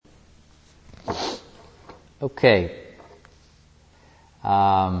Okay.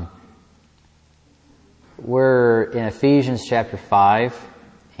 We're in Ephesians chapter 5,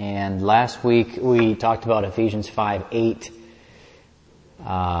 and last week we talked about Ephesians 5:8.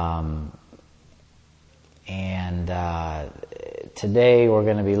 Today we're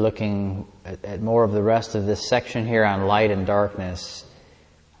going to be looking at more of the rest of this section here on light and darkness.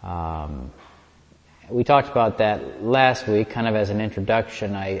 We talked about that last week, kind of as an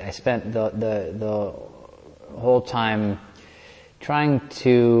introduction. I spent the whole time trying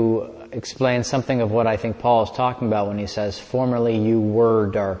to explain something of what I think Paul is talking about when he says, "Formerly you were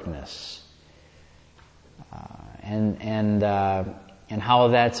darkness," and how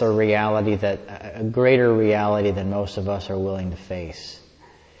that's a reality, that a greater reality than most of us are willing to face.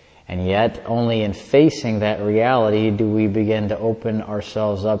 And yet, only in facing that reality do we begin to open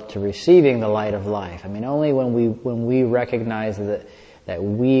ourselves up to receiving the light of life. I mean, only when we recognize that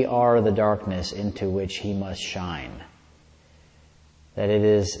we are the darkness into which He must shine. That it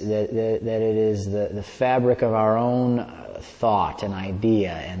is the fabric of our own thought and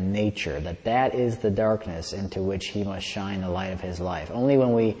idea and nature, that is the darkness into which He must shine the light of His life. Only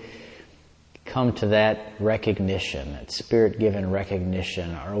when we come to that recognition, that Spirit-given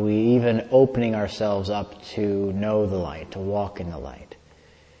recognition, are we even opening ourselves up to know the light, to walk in the light.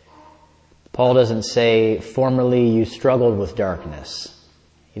 Paul doesn't say, "Formerly you struggled with darkness."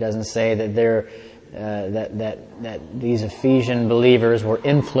 He doesn't say that that these Ephesian believers were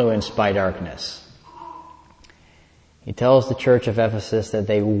influenced by darkness. He tells the church of Ephesus that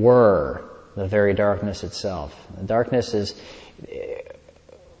they were the very darkness itself. The darkness is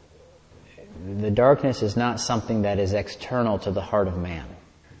not something that is external to the heart of man.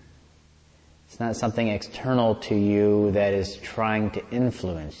 It's not something external to you that is trying to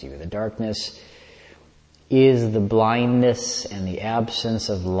influence you. The darkness is the blindness and the absence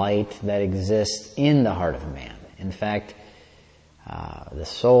of light that exists in the heart of man. In fact, the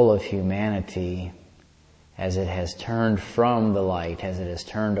soul of humanity, as it has turned from the light, as it has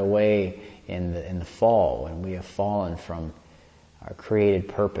turned away in the fall, when we have fallen from our created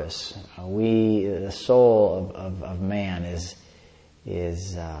purpose, the soul of man is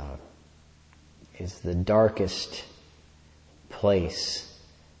the darkest place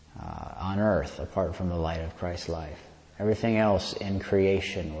on earth apart from the light of Christ's life. Everything else in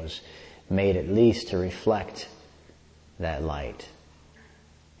creation was made at least to reflect that light.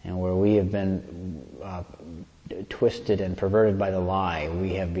 And where we have been twisted and perverted by the lie,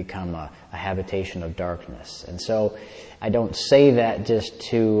 we have become a habitation of darkness. And so I don't say that just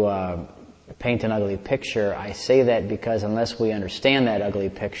to paint an ugly picture. I say that because unless we understand that ugly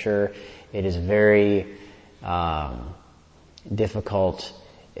picture, it is very difficult.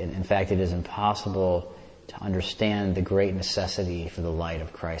 In fact, it is impossible to understand the great necessity for the light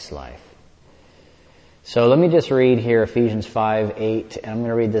of Christ's life. So let me just read here Ephesians 5:8, and I'm going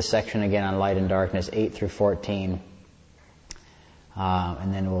to read this section again on light and darkness, 8 through 14.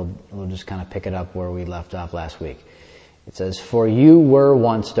 And then we'll just kind of pick it up where we left off last week. It says, "For you were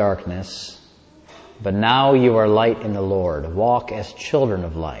once darkness, but now you are light in the Lord. Walk as children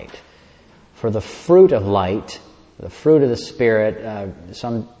of light. For the fruit of light," the fruit of the Spirit,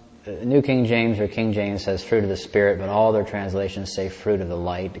 some New King James or King James says fruit of the Spirit, but all their translations say fruit of the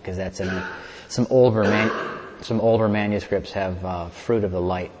light, because that's in some older manuscripts have fruit of the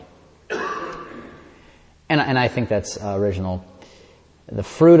light. And I think that's original. "The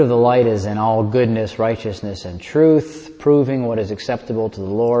fruit of the light is in all goodness, righteousness, and truth, proving what is acceptable to the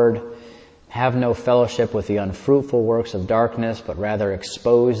Lord. Have no fellowship with the unfruitful works of darkness, but rather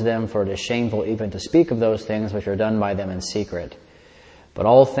expose them, for it is shameful even to speak of those things which are done by them in secret. But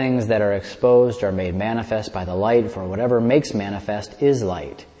all things that are exposed are made manifest by the light, for whatever makes manifest is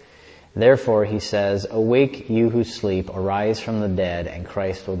light. Therefore," he says, "awake you who sleep, arise from the dead, and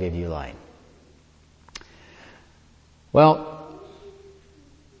Christ will give you light." Well,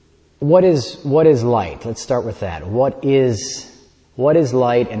 what is light? Let's start with that. What is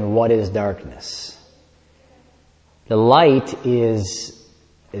light and what is darkness? The light is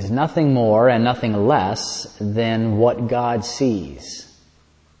nothing more and nothing less than what God sees.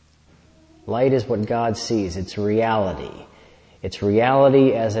 Light is what God sees. It's reality. It's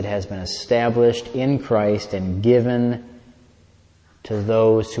reality as it has been established in Christ and given to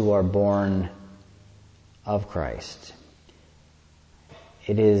those who are born of Christ.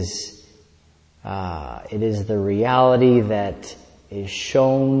 It is the reality that is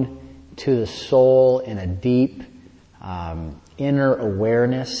shown to the soul in a deep inner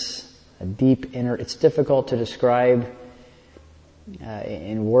awareness, it's difficult to describe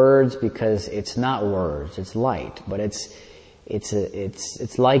in words because it's not words, it's light, but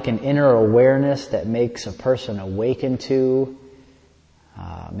It's like an inner awareness that makes a person awaken to,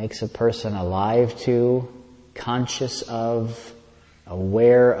 makes a person alive to, conscious of,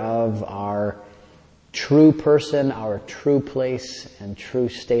 aware of our true person, our true place, and true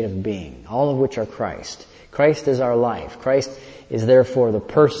state of being, all of which are Christ. Christ is our life. Christ is therefore the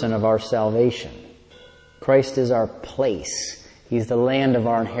person of our salvation. Christ is our place. He's the land of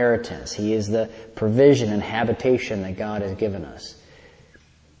our inheritance. He is the provision and habitation that God has given us.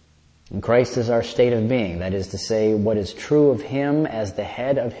 And Christ is our state of being. That is to say, what is true of Him as the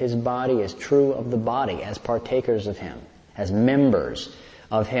head of His body is true of the body, as partakers of Him, as members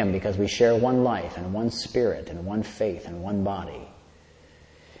of Him, because we share one life and one spirit and one faith and one body.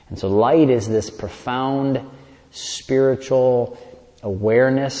 And so light is this profound spiritual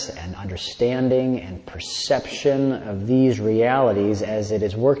awareness and understanding and perception of these realities as it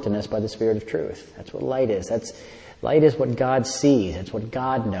is worked in us by the Spirit of truth. That's what light is. Light is what God sees. It's what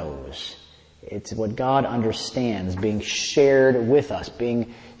God knows. It's what God understands being shared with us,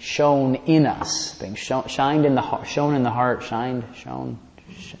 being shown in us, being shown in the heart. I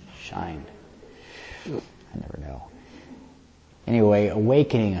never know. Anyway,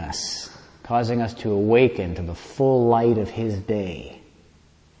 awakening us, causing us to awaken to the full light of His day.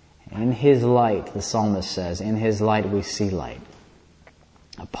 In His light, the psalmist says, in His light we see light.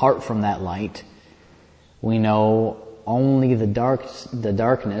 Apart from that light, we know only the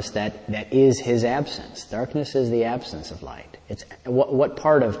darkness that is His absence. Darkness is the absence of light. It's what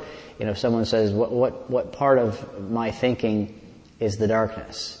part of, if someone says, what part of my thinking is the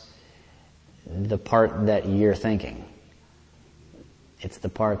darkness? The part that you're thinking. It's the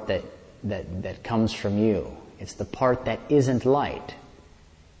part that comes from you. It's the part that isn't light.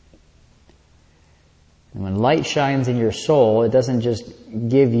 And when light shines in your soul, it doesn't just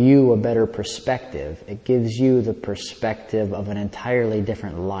give you a better perspective. It gives you the perspective of an entirely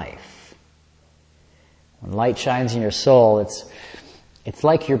different life. When light shines in your soul, it's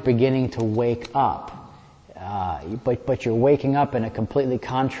like you're beginning to wake up. But you're waking up in a completely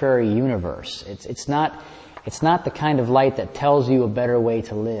contrary universe. It's not the kind of light that tells you a better way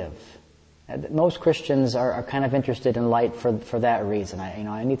to live. Most Christians are kind of interested in light for that reason.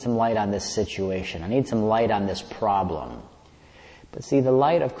 I need some light on this situation. I need some light on this problem. But see, the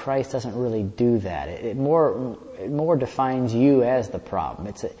light of Christ doesn't really do that. It more defines you as the problem.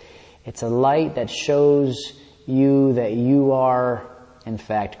 It's a light that shows you that you are, in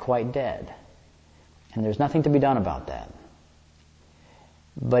fact, quite dead. And there's nothing to be done about that.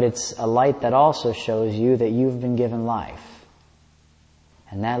 But it's a light that also shows you that you've been given life.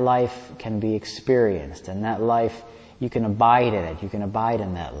 And that life can be experienced. And that life, you can abide in it. You can abide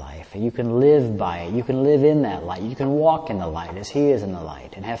in that life. And you can live by it. You can live in that light. You can walk in the light as He is in the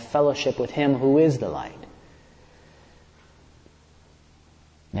light. And have fellowship with Him who is the light.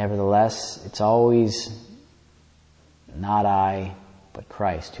 Nevertheless, it's always not I, but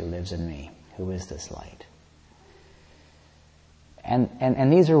Christ who lives in me, who is this light.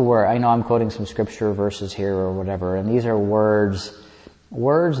 And these are words, I know I'm quoting some scripture verses here or whatever, and these are words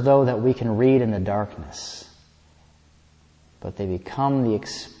though that we can read in the darkness, but they become the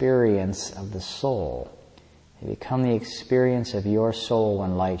experience of the soul. They become the experience of your soul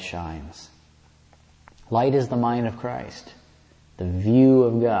when light shines. Light is the mind of Christ, the view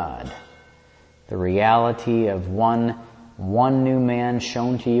of God, the reality of one new man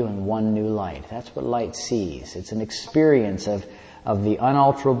shown to you in one new light. That's what light sees. It's an experience of the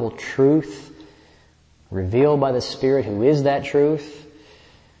unalterable truth revealed by the Spirit who is that truth.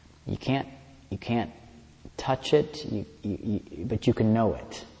 You can't touch it, but you can know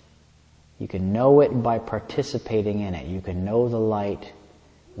it. You can know it by participating in it. You can know the light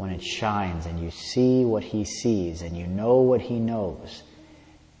when it shines and you see what He sees and you know what He knows.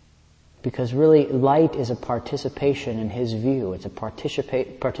 Because really, light is a participation in His view. It's a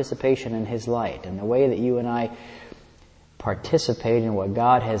participation in His light. And the way that you and I participate in what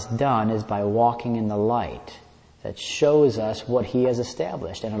God has done is by walking in the light that shows us what He has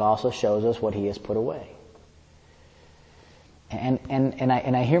established, and it also shows us what He has put away. And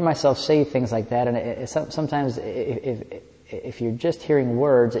I hear myself say things like that, and sometimes if you're just hearing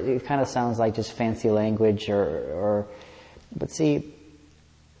words, it kind of sounds like just fancy language, but see,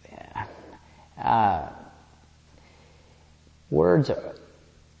 words are,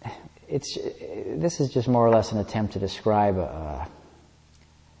 this is just more or less an attempt to describe a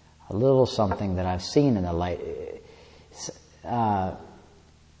little something that I've seen in the light.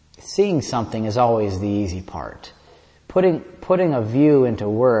 Seeing something is always the easy part. Putting a view into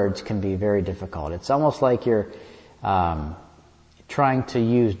words can be very difficult. It's almost like you're trying to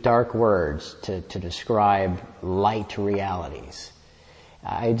use dark words to describe light realities.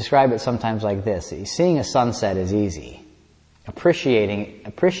 I describe it sometimes like this. Seeing a sunset is easy. Appreciating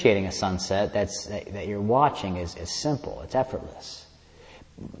a sunset that you're watching is simple. It's effortless.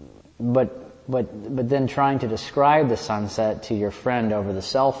 But then trying to describe the sunset to your friend over the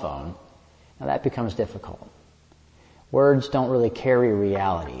cell phone, now that becomes difficult. Words don't really carry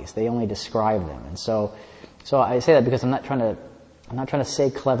realities. They only describe them. And so I say that because I'm not trying to say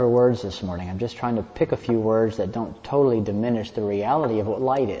clever words this morning. I'm just trying to pick a few words that don't totally diminish the reality of what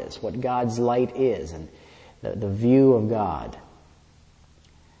light is, what God's light is, and the view of God.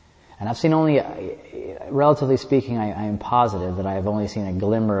 And I've seen only, relatively speaking, I am positive that I have only seen a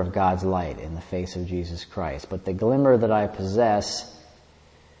glimmer of God's light in the face of Jesus Christ. But the glimmer that I possess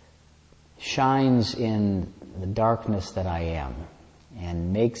shines in the darkness that I am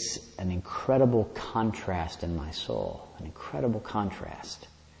and makes an incredible contrast in my soul, an incredible contrast.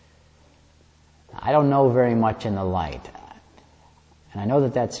 I don't know very much in the light, and I know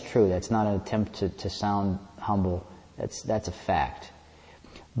that that's true. That's not an attempt to sound humble. That's a fact.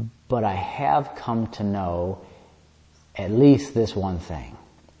 But I have come to know at least this one thing,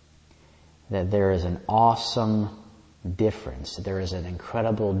 that there is an awesome difference. There is an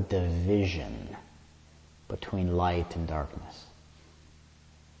incredible division between light and darkness.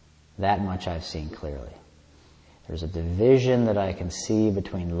 That much I've seen clearly. There's a division that I can see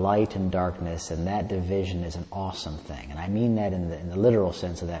between light and darkness, and that division is an awesome thing. And I mean that in the literal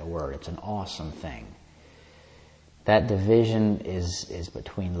sense of that word. It's an awesome thing. That division is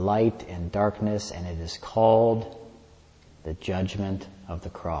between light and darkness, and it is called the judgment of the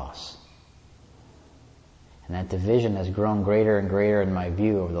cross. And that division has grown greater and greater in my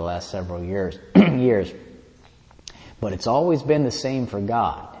view over the last several years. But it's always been the same for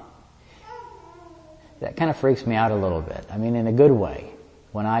God. That kind of freaks me out a little bit. I mean, in a good way.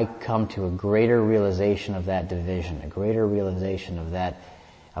 When I come to a greater realization of that division, a greater realization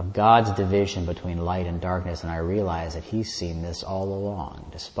of God's division between light and darkness, and I realize that He's seen this all along,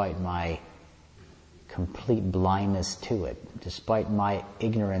 despite my complete blindness to it, despite my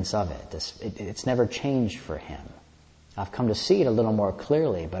ignorance of it. It's never changed for Him. I've come to see it a little more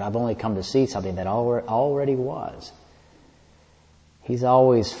clearly, but I've only come to see something that already was. He's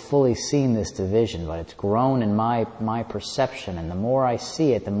always fully seen this division, but it's grown in my perception, and the more I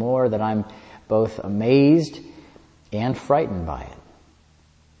see it, the more that I'm both amazed and frightened by it.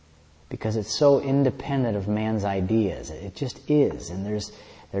 Because it's so independent of man's ideas. It just is. And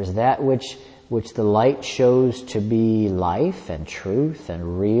there's that which the light shows to be life and truth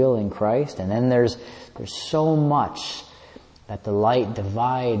and real in Christ. And then there's so much that the light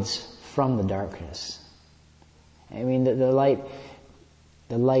divides from the darkness. I mean, the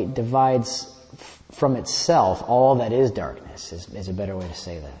light divides from itself all that is darkness, is a better way to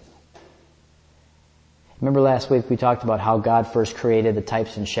say that. Remember last week we talked about how God first created the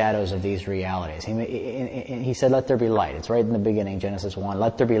types and shadows of these realities. He said, let there be light. It's right in the beginning, Genesis 1.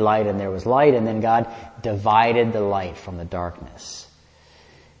 Let there be light, and there was light, and then God divided the light from the darkness.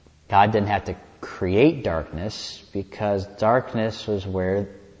 God didn't have to create darkness because darkness was where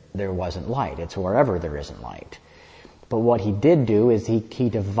there wasn't light. It's wherever there isn't light. But what He did do is He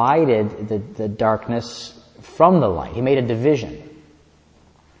divided the darkness from the light. He made a division.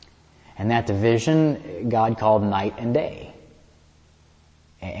 And that division God called night and day.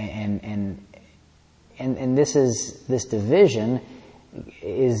 And this division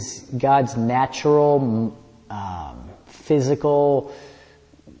is God's natural physical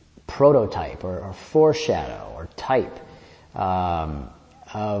prototype or foreshadow or type of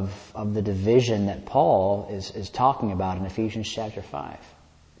the division that Paul is talking about in Ephesians chapter 5.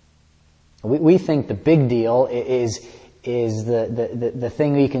 We think the big deal is the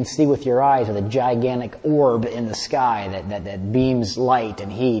thing you can see with your eyes, or the gigantic orb in the sky that beams light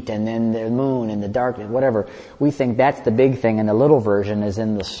and heat, and then the moon and the darkness, whatever. We think that's the big thing, and the little version is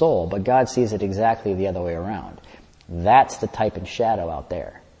in the soul. But God sees it exactly the other way around. That's the type and shadow out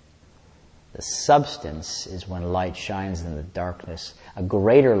there. The substance is when light shines in the darkness. A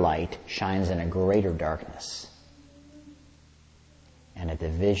greater light shines in a greater darkness. And a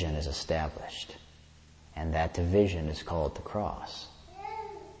division is established. And that division is called the cross.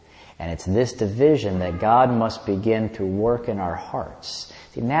 And it's this division that God must begin to work in our hearts.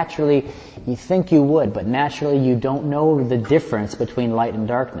 See, naturally, you think you would, but naturally you don't know the difference between light and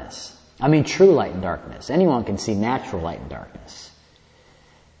darkness. I mean, true light and darkness. Anyone can see natural light and darkness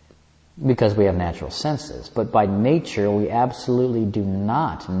because we have natural senses. But by nature, we absolutely do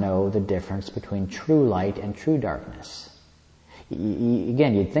not know the difference between true light and true darkness.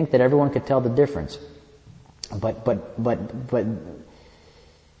 Again, you'd think that everyone could tell the difference. But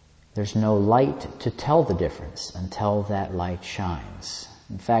there's no light to tell the difference until that light shines.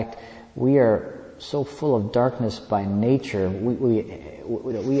 In fact, we are so full of darkness by nature,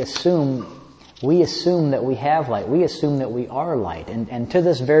 we assume that we have light. We assume that we are light. And to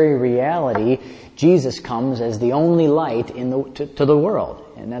this very reality, Jesus comes as the only light to the world.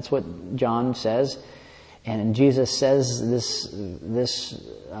 And that's what John says. And Jesus says this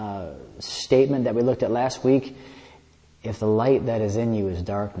statement that we looked at last week, if the light that is in you is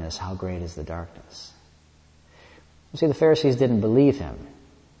darkness, how great is the darkness? You see, the Pharisees didn't believe him,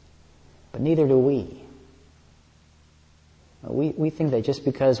 but neither do we. We think that just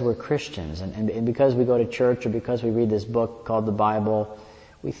because we're Christians and because we go to church or because we read this book called the Bible,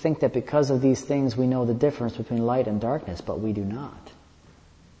 we think that because of these things we know the difference between light and darkness, but we do not.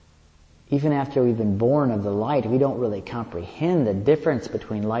 Even after we've been born of the light, we don't really comprehend the difference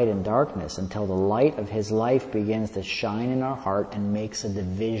between light and darkness until the light of His life begins to shine in our heart and makes a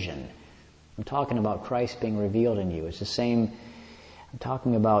division. I'm talking about Christ being revealed in you. It's the same. I'm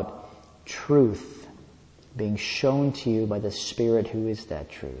talking about truth being shown to you by the Spirit who is that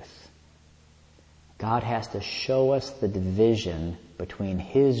truth. God has to show us the division between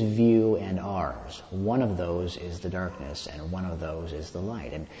His view and ours. One of those is the darkness, and one of those is the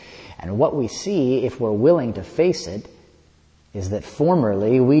light. And what we see, if we're willing to face it, is that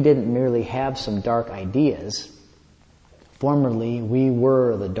formerly we didn't merely have some dark ideas. Formerly we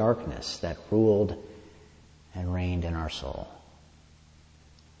were the darkness that ruled and reigned in our soul.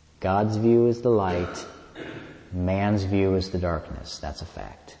 God's view is the light. Man's view is the darkness. That's a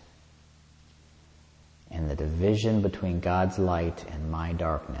fact. And the division between God's light and my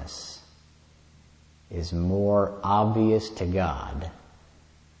darkness is more obvious to God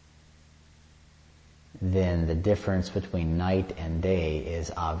than the difference between night and day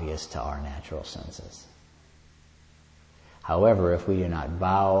is obvious to our natural senses. However, if we do not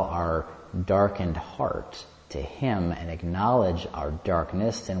bow our darkened heart to Him and acknowledge our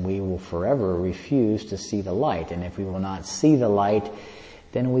darkness, then we will forever refuse to see the light. And if we will not see the light,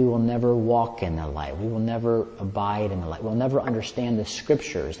 then we will never walk in the light. We will never abide in the light. We'll never understand the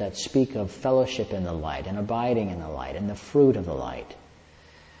Scriptures that speak of fellowship in the light and abiding in the light and the fruit of the light.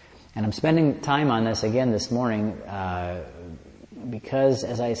 And I'm spending time on this again this morning because,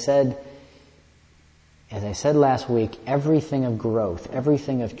 as I said last week, everything of growth,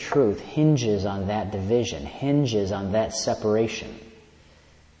 everything of truth hinges on that division, hinges on that separation.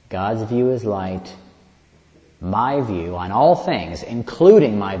 God's view is light. My view on all things,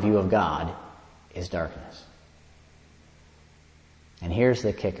 including my view of God, is darkness. And here's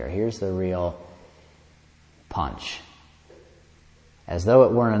the kicker. Here's the real punch. As though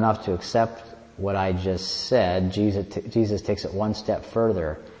it weren't enough to accept what I just said, Jesus takes it one step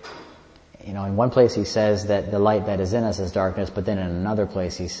further. You know, in one place He says that the light that is in us is darkness, but then in another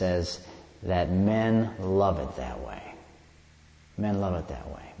place He says that men love it that way. Men love it that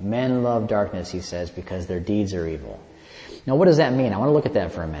way. Men love darkness, He says, because their deeds are evil. Now, what does that mean? I want to look at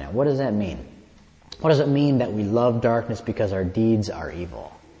that for a minute. What does that mean? What does it mean that we love darkness because our deeds are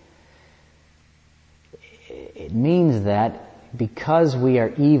evil? It means that because we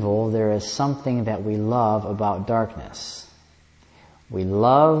are evil, there is something that we love about darkness. We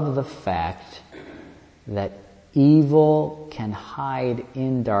love the fact that evil can hide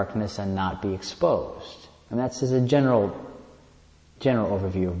in darkness and not be exposed. And that's just a general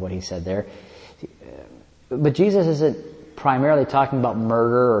overview of what he said there. But Jesus isn't primarily talking about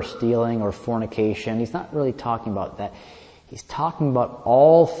murder or stealing or fornication. He's not really talking about that. He's talking about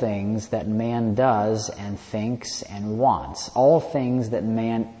all things that man does and thinks and wants. All things that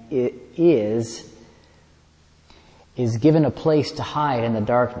man is given a place to hide in the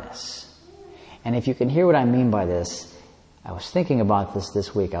darkness. And if you can hear what I mean by this, I was thinking about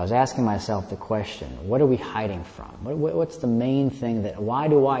this week. I was asking myself the question, what are we hiding from? What's the main thing why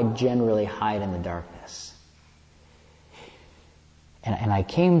do I generally hide in the darkness? And I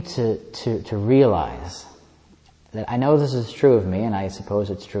came to realize that I know this is true of me, and I suppose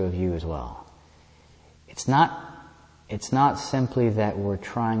it's true of you as well. It's not simply that we're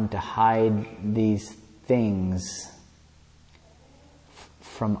trying to hide these things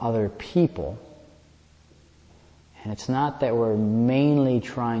from other people. And it's not that we're mainly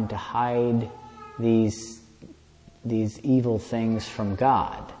trying to hide these evil things from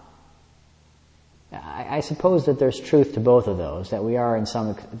God. I suppose that there's truth to both of those, that we are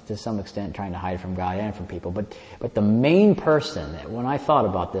to some extent trying to hide from God and from people. But the main person, when I thought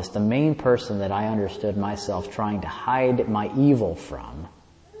about this, the main person that I understood myself trying to hide my evil from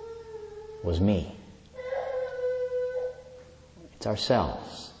was me. It's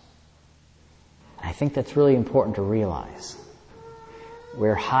ourselves. I think that's really important to realize.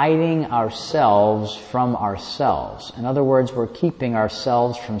 We're hiding ourselves from ourselves. In other words, we're keeping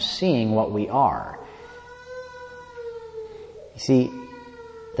ourselves from seeing what we are. You see,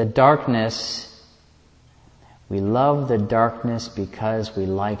 the darkness, we love the darkness because we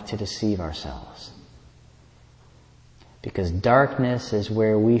like to deceive ourselves. Because darkness is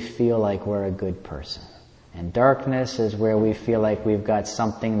where we feel like we're a good person. And darkness is where we feel like we've got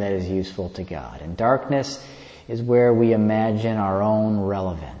something that is useful to God. And darkness is where we imagine our own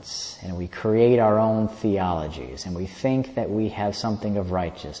relevance. And we create our own theologies. And we think that we have something of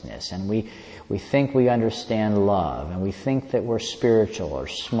righteousness. And we think we understand love. And we think that we're spiritual or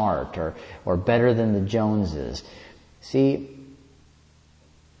smart or better than the Joneses. See,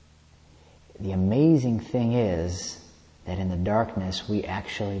 the amazing thing is that in the darkness we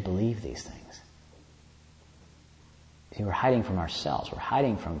actually believe these things. See, we're hiding from ourselves. We're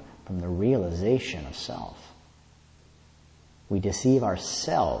hiding from the realization of self. We deceive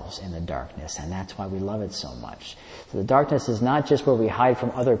ourselves in the darkness, and that's why we love it so much. So the darkness is not just where we hide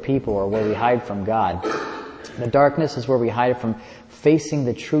from other people or where we hide from God. The darkness is where we hide from facing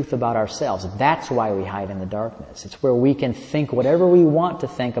the truth about ourselves. That's why we hide in the darkness. It's where we can think whatever we want to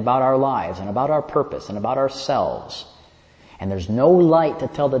think about our lives and about our purpose and about ourselves. And there's no light to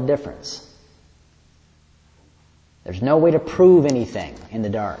tell the difference. There's no way to prove anything in the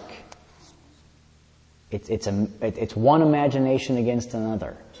dark. It's one imagination against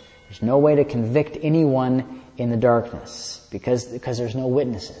another. There's no way to convict anyone in the darkness because there's no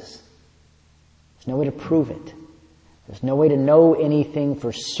witnesses. There's no way to prove it. There's no way to know anything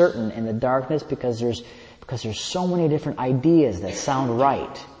for certain in the darkness because there's so many different ideas that sound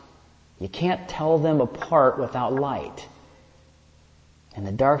right. You can't tell them apart without light. In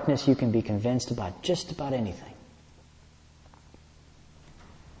the darkness you can be convinced about just about anything.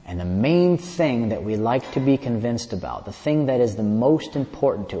 And the main thing that we like to be convinced about, the thing that is the most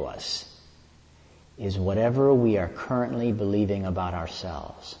important to us, is whatever we are currently believing about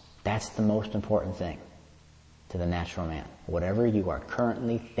ourselves. That's the most important thing to the natural man. Whatever you are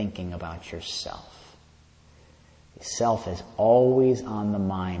currently thinking about yourself. Self is always on the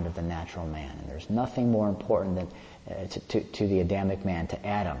mind of the natural man. And there's nothing more important than to the Adamic man, to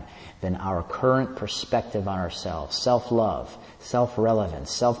Adam, than our current perspective on ourselves. Self-love,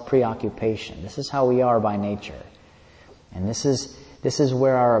 self-relevance, self-preoccupation. This is how we are by nature. And this is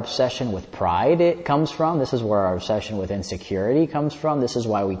where our obsession with pride comes from. This is where our obsession with insecurity comes from. This is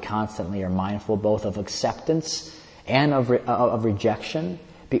why we constantly are mindful both of acceptance and of rejection.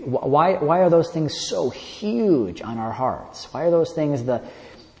 Why are those things so huge on our hearts? Why are those things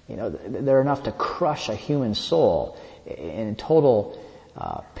they're enough to crush a human soul in total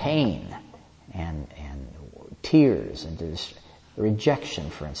pain and tears and rejection,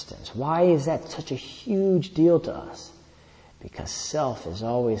 for instance? Why is that such a huge deal to us? Because self is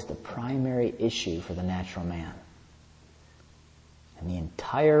always the primary issue for the natural man. And the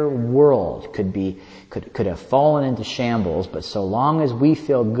entire world could have fallen into shambles, but so long as we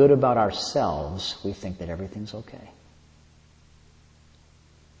feel good about ourselves, we think that everything's okay.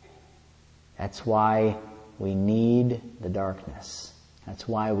 That's why we need the darkness. That's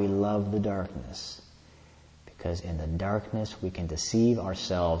why we love the darkness. Because in the darkness we can deceive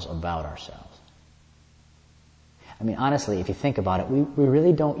ourselves about ourselves. I mean, honestly, if you think about it, we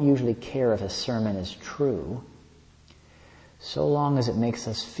really don't usually care if a sermon is true, so long as it makes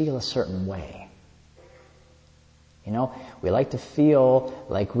us feel a certain way. We like to feel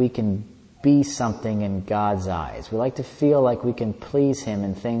like we can be something in God's eyes. We like to feel like we can please Him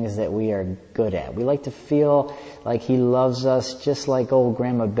in things that we are good at. We like to feel like He loves us just like old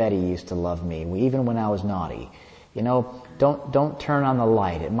Grandma Betty used to love me, even when I was naughty. Don't turn on the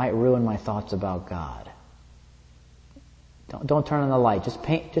light. It might ruin my thoughts about God. Don't turn on the light. Just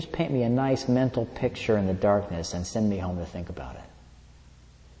paint me a nice mental picture in the darkness and send me home to think about it.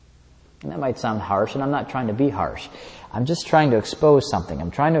 And that might sound harsh, and I'm not trying to be harsh. I'm just trying to expose something.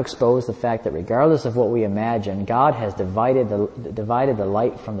 I'm trying to expose the fact that regardless of what we imagine, God has divided the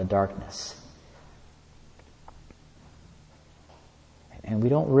light from the darkness. And we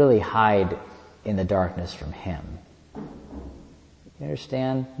don't really hide in the darkness from Him. You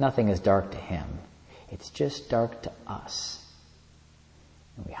understand? Nothing is dark to Him. It's just dark to us.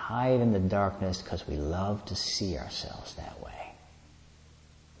 And we hide in the darkness because we love to see ourselves that way.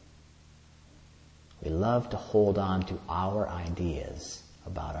 We love to hold on to our ideas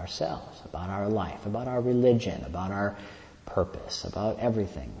about ourselves, about our life, about our religion, about our purpose, about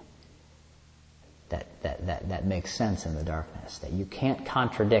everything that makes sense in the darkness, that you can't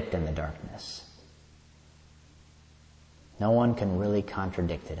contradict in the darkness. No one can really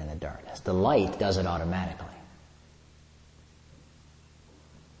contradict it in the darkness. The light does it automatically.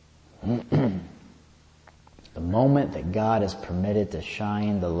 The moment that God is permitted to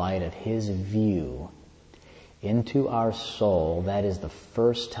shine the light of His view into our soul, that is the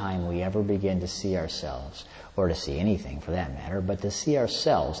first time we ever begin to see ourselves, or to see anything for that matter, but to see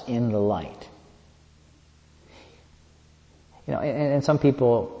ourselves in the light. You know, and some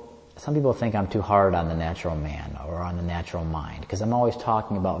people think I'm too hard on the natural man or on the natural mind, because I'm always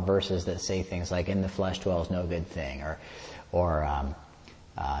talking about verses that say things like, "In the flesh dwells no good thing," or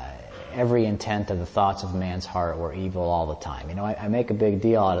every intent of the thoughts of man's heart were evil all the time. You know, I make a big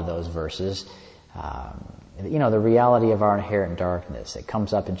deal out of those verses. You know, the reality of our inherent darkness. It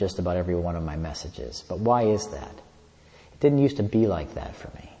comes up in just about every one of my messages. But why is that? It didn't used to be like that for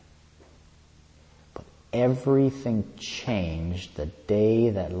me. But everything changed the day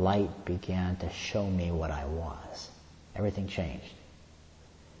that light began to show me what I was. Everything changed.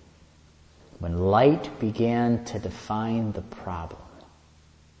 When light began to define the problem,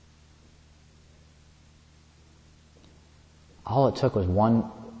 all it took was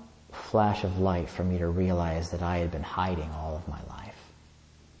one flash of light for me to realize that I had been hiding all of my life.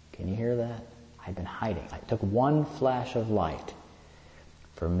 Can you hear that? I'd been hiding. It took one flash of light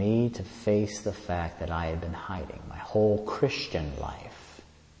for me to face the fact that I had been hiding my whole Christian life.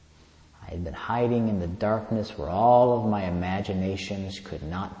 I had been hiding in the darkness where all of my imaginations could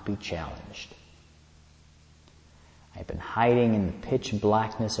not be challenged. I've been hiding in the pitch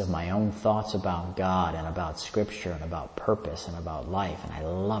blackness of my own thoughts about God and about Scripture and about purpose and about life, and I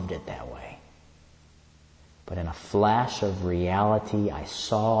loved it that way. But in a flash of reality, I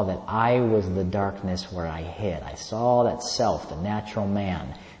saw that I was the darkness where I hid. I saw that self, the natural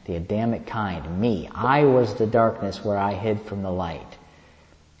man, the Adamic kind, me. I was the darkness where I hid from the light.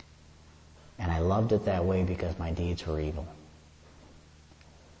 And I loved it that way because my deeds were evil.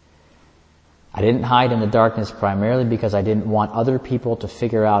 I didn't hide in the darkness primarily because I didn't want other people to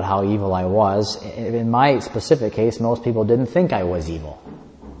figure out how evil I was. In my specific case, most people didn't think I was evil.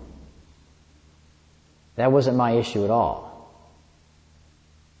 That wasn't my issue at all.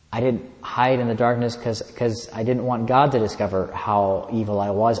 I didn't hide in the darkness because I didn't want God to discover how evil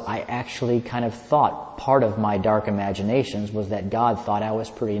I was. I actually kind of thought part of my dark imaginations was that God thought I was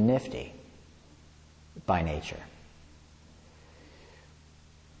pretty nifty by nature.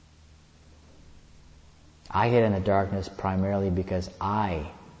 I hid in the darkness primarily because I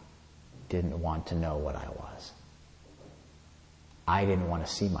didn't want to know what I was. I didn't want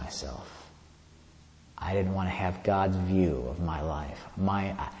to see myself. I didn't want to have God's view of my life.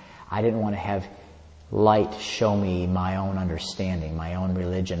 I didn't want to have light show me my own understanding, my own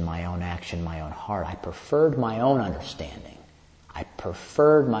religion, my own action, my own heart. I preferred my own understanding. I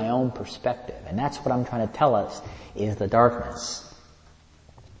preferred my own perspective. And that's what I'm trying to tell us is the darkness.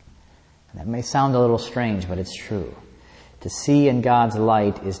 And that may sound a little strange, but it's true. To see in God's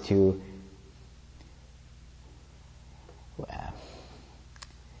light is to...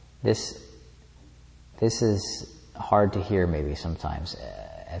 This is hard to hear maybe sometimes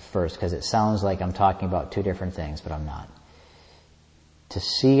at first, because it sounds like I'm talking about two different things, but I'm not. To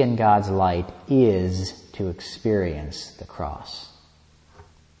see in God's light is to experience the cross.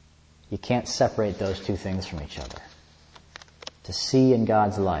 You can't separate those two things from each other. To see in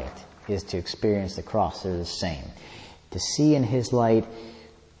God's light is to experience the cross. They're the same. To see in His light,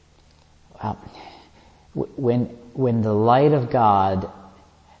 when the light of God,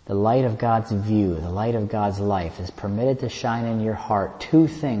 the light of God's view, the light of God's life is permitted to shine in your heart, two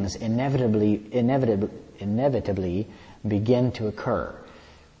things inevitably begin to occur.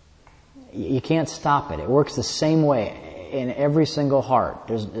 You can't stop it. It works the same way in every single heart.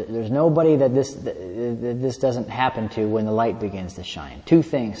 There's nobody that this doesn't happen to when the light begins to shine. Two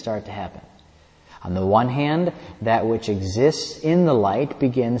things start to happen. On the one hand, that which exists in the light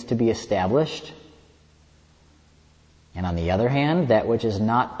begins to be established. And on the other hand, that which is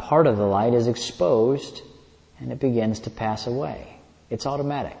not part of the light is exposed and it begins to pass away. It's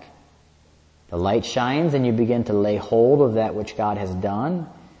automatic. The light shines and you begin to lay hold of that which God has done,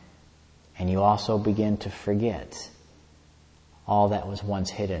 and you also begin to forget all that was once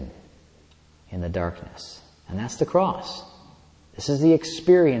hidden in the darkness. And that's the cross. This is the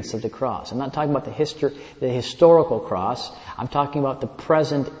experience of the cross. I'm not talking about the historical cross. I'm talking about the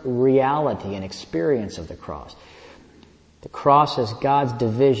present reality and experience of the cross. The cross is God's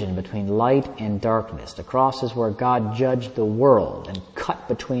division between light and darkness. The cross is where God judged the world and cut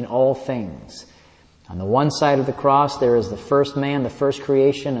between all things. On the one side of the cross, there is the first man, the first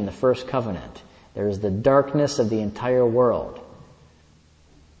creation, and the first covenant. There is the darkness of the entire world.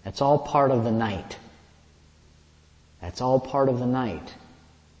 It's all part of the night. That's all part of the night.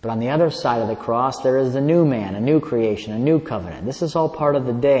 But on the other side of the cross, there is the new man, a new creation, a new covenant. This is all part of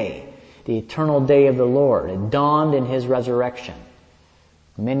the day, the eternal day of the Lord. It dawned in His resurrection.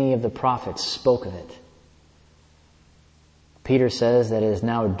 Many of the prophets spoke of it. Peter says that it is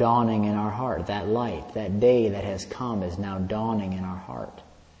now dawning in our heart. That light, that day that has come is now dawning in our heart.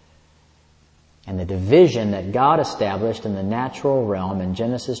 And the division that God established in the natural realm in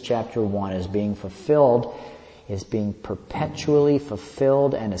Genesis chapter 1 is being fulfilled, is being perpetually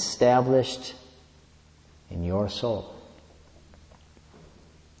fulfilled and established in your soul.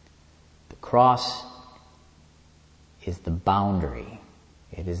 The cross is the boundary.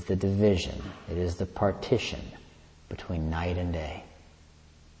 It is the division. It is the partition between night and day,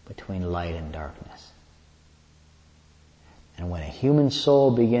 between light and darkness. And when a human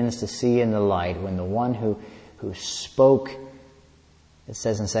soul begins to see in the light, when the one who spoke, it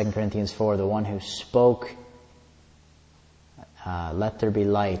says in 2 Corinthians 4, the one who spoke, let there be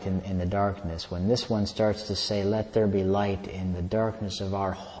light in the darkness, when this one starts to say, let there be light in the darkness of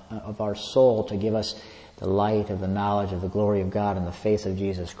our soul to give us the light of the knowledge of the glory of God in the face of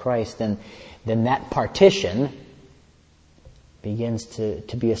Jesus Christ, then that partition begins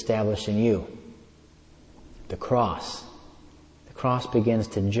to be established in you. The cross. The cross begins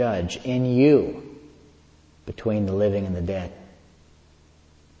to judge in you between the living and the dead.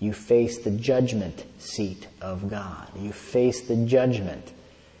 You face the judgment seat of God. You face the judgment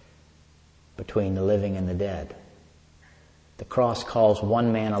between the living and the dead. The cross calls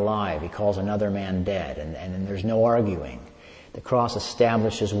one man alive. He calls another man dead. And there's no arguing. The cross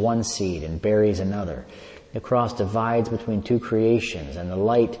establishes one seed and buries another. The cross divides between two creations, and the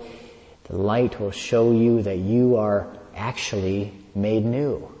light will show you that you are actually made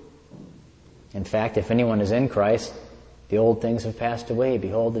new. In fact, if anyone is in Christ, the old things have passed away.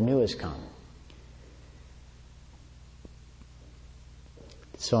 Behold, the new has come.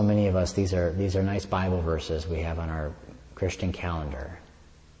 So many of us, these are nice Bible verses we have on our Christian calendar,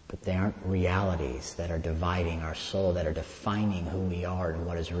 but they aren't realities that are dividing our soul, that are defining who we are and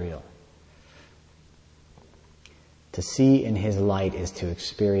what is real. To see in His light is to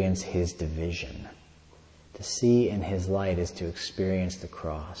experience His division. To see in His light is to experience the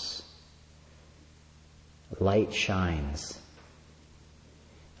cross. Light shines.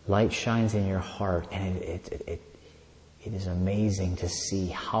 Light shines in your heart, and it is amazing to see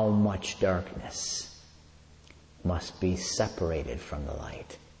how much darkness must be separated from the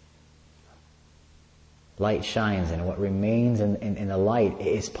light. Light shines, and what remains in the light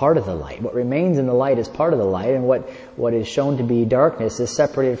is part of the light. What remains in the light is part of the light, and what is shown to be darkness is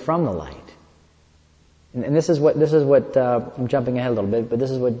separated from the light. And this is what I'm jumping ahead a little bit, but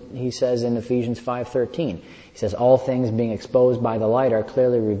this is what he says in Ephesians 5:13. He says, all things being exposed by the light are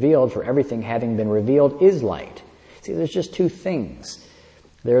clearly revealed, for everything having been revealed is light. See, there's just two things.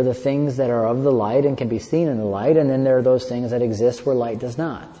 There are the things that are of the light and can be seen in the light, and then there are those things that exist where light does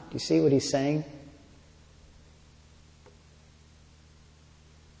not. Do you see what he's saying?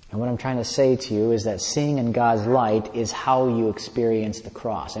 And what I'm trying to say to you is that seeing in God's light is how you experience the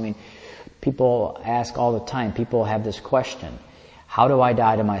cross. I mean, people ask all the time, people have this question, how do I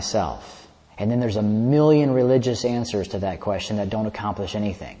die to myself? And then there's a million religious answers to that question that don't accomplish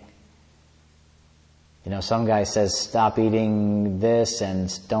anything. You know, some guy says, stop eating this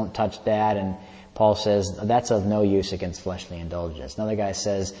and don't touch that, and Paul says, that's of no use against fleshly indulgence. Another guy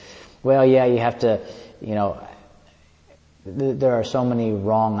says, well, yeah, you have to, you know, there are so many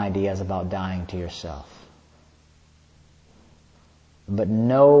wrong ideas about dying to yourself. But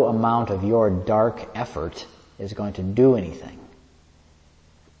no amount of your dark effort is going to do anything.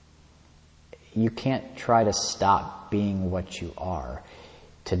 You can't try to stop being what you are.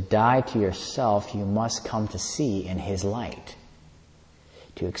 To die to yourself, you must come to see in His light.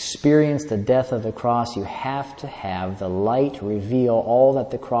 To experience the death of the cross, you have to have the light reveal all that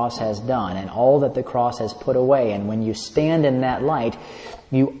the cross has done and all that the cross has put away. And when you stand in that light,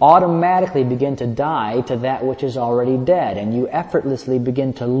 you automatically begin to die to that which is already dead, and you effortlessly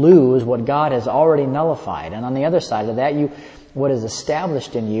begin to lose what God has already nullified. And on the other side of that, what is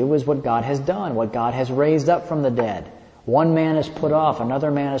established in you is what God has done, what God has raised up from the dead. One man is put off,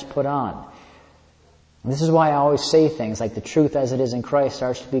 another man is put on. And this is why I always say things like the truth as it is in Christ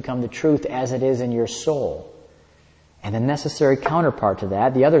starts to become the truth as it is in your soul. And the necessary counterpart to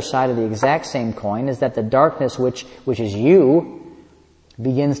that, the other side of the exact same coin, is that the darkness which is you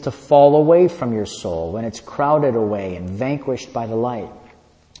begins to fall away from your soul when it's crowded away and vanquished by the light.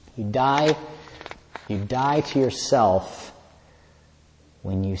 You die to yourself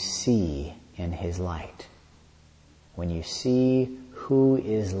when you see in His light. When you see who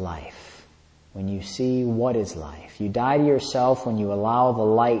is life. when you see what is life. You die to yourself when you allow the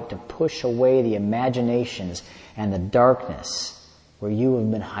light to push away the imaginations and the darkness where you have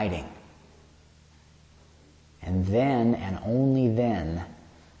been hiding. And then, and only then,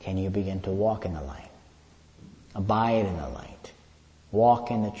 can you begin to walk in the light. Abide in the light. Walk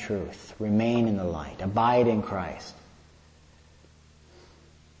in the truth. Remain in the light. Abide in Christ.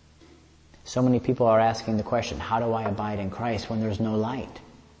 So many people are asking the question, how do I abide in Christ when there's no light?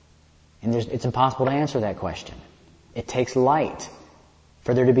 And it's impossible to answer that question. It takes light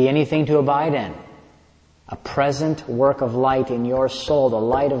for there to be anything to abide in. A present work of light in your soul, the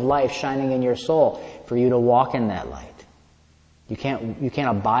light of life shining in your soul, for you to walk in that light. You can't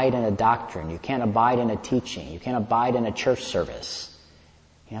abide in a doctrine. You can't abide in a teaching. You can't abide in a church service.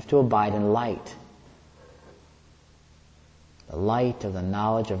 You have to abide in light. The light of the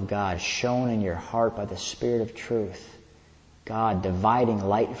knowledge of God shone in your heart by the Spirit of truth. God dividing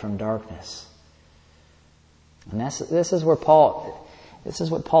light from darkness. And this is what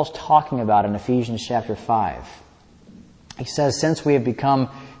Paul's talking about in Ephesians chapter 5. He says, since we have become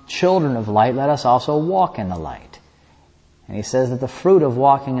children of light, let us also walk in the light. And he says that the fruit of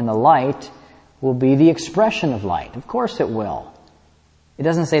walking in the light will be the expression of light. Of course it will. It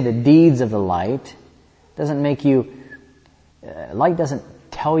doesn't say the deeds of the light. It doesn't make you... light doesn't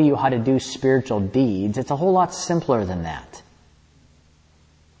tell you how to do spiritual deeds. It's a whole lot simpler than that.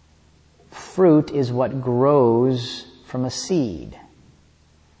 Fruit is what grows from a seed.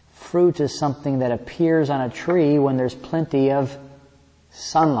 Fruit is something that appears on a tree when there's plenty of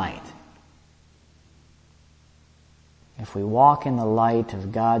sunlight. If we walk in the light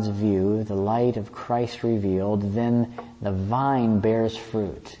of God's view, the light of Christ revealed, then the vine bears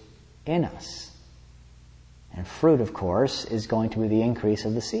fruit in us. And fruit, of course, is going to be the increase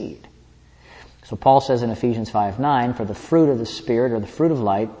of the seed. So Paul says in Ephesians 5:9, for the fruit of the Spirit, or the fruit of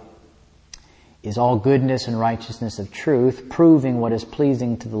light, is all goodness and righteousness of truth, proving what is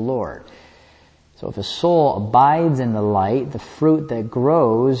pleasing to the Lord. So if a soul abides in the light, the fruit that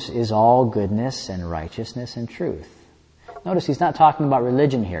grows is all goodness and righteousness and truth. Notice he's not talking about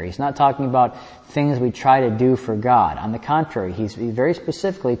religion here. He's not talking about things we try to do for God. On the contrary, he's very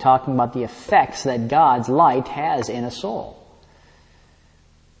specifically talking about the effects that God's light has in a soul.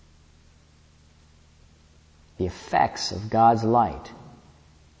 The effects of God's light.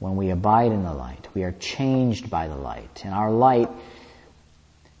 When we abide in the light, we are changed by the light. And our light,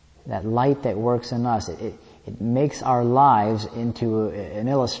 that light that works in us, it makes our lives into an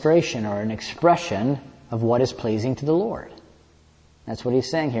illustration or an expression of what is pleasing to the Lord. That's what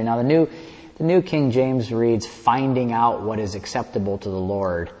he's saying here. Now the New King James reads, finding out what is acceptable to the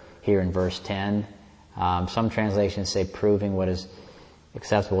Lord here in verse 10. Some translations say proving what is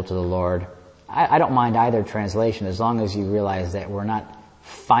acceptable to the Lord. I don't mind either translation as long as you realize that we're not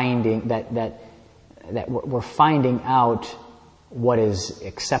finding, that we're finding out what is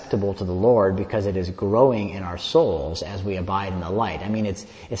acceptable to the Lord because it is growing in our souls as we abide in the light. I mean,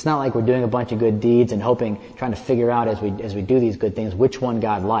 it's not like we're doing a bunch of good deeds and trying to figure out as we do these good things which one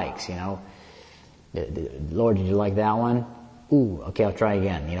God likes, you know. Lord, did you like that one? Ooh, okay, I'll try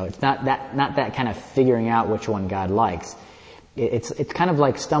again. You know, it's not that kind of figuring out which one God likes. It's kind of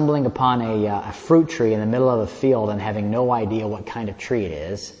like stumbling upon a fruit tree in the middle of a field and having no idea what kind of tree it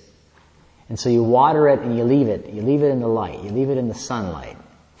is. And so you water it and you leave it. You leave it in the light. You leave it in the sunlight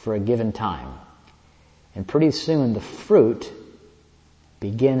for a given time. And pretty soon the fruit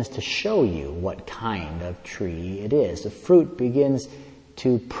begins to show you what kind of tree it is. The fruit begins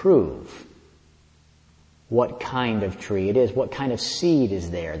to prove what kind of tree it is, what kind of seed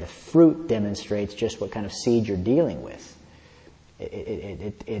is there. The fruit demonstrates just what kind of seed you're dealing with.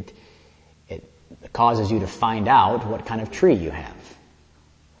 It causes you to find out what kind of tree you have.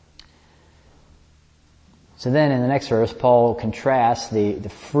 So then in the next verse, Paul contrasts the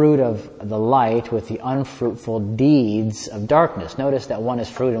fruit of the light with the unfruitful deeds of darkness. Notice that one is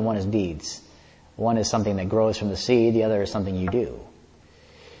fruit and one is deeds. One is something that grows from the seed, the other is something you do.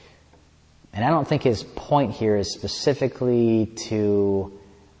 And I don't think his point here is specifically to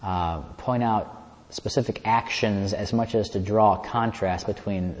point out specific actions as much as to draw a contrast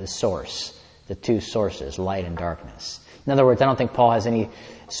between the two sources, light and darkness. In other words, I don't think Paul has any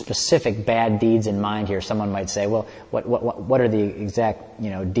specific bad deeds in mind here. Someone might say, well, what are the exact,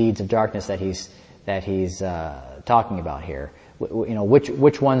 deeds of darkness that he's talking about here?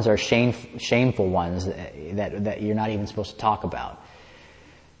 Which ones are shameful ones that you're not even supposed to talk about?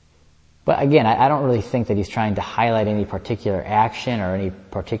 But again, I don't really think that he's trying to highlight any particular action or any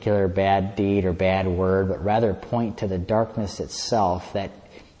particular bad deed or bad word, but rather point to the darkness itself that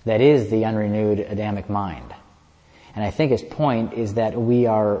is the unrenewed Adamic mind. And I think his point is that we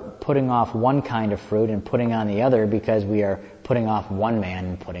are putting off one kind of fruit and putting on the other because we are putting off one man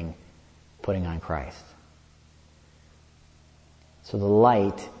and putting on Christ. So the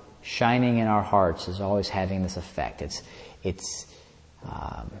light shining in our hearts is always having this effect. It's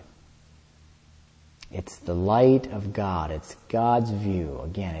the light of God. It's God's view.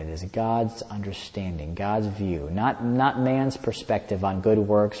 Again, it is God's understanding, God's view. Not man's perspective on good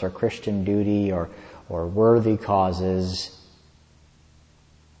works or Christian duty or worthy causes.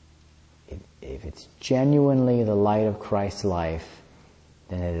 If it's genuinely the light of Christ's life,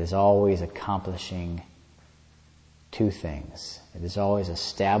 then it is always accomplishing two things. It is always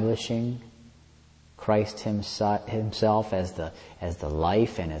establishing Christ himself as the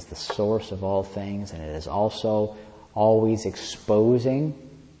life and as the source of all things, and it is also always exposing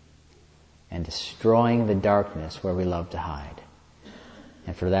and destroying the darkness where we love to hide.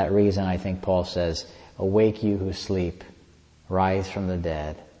 And for that reason, I think Paul says, "Awake you who sleep, rise from the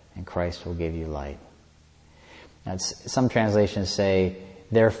dead, and Christ will give you light." Now, some translations say,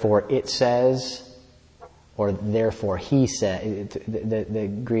 "Therefore it says," or "therefore he said." The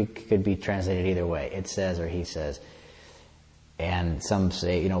Greek could be translated either way. It says or he says. And some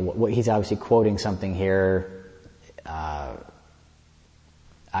say, he's obviously quoting something here. I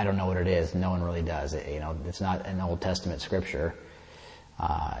don't know what it is. No one really does. It's not an Old Testament scripture.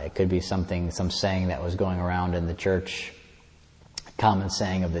 It could be some saying that was going around in the church, common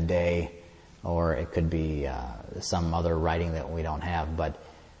saying of the day, or it could be some other writing that we don't have. But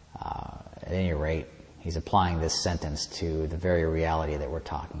at any rate, he's applying this sentence to the very reality that we're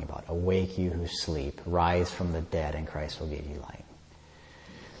talking about. Awake you who sleep, rise from the dead, and Christ will give you light.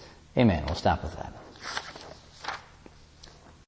 Amen. We'll stop with that.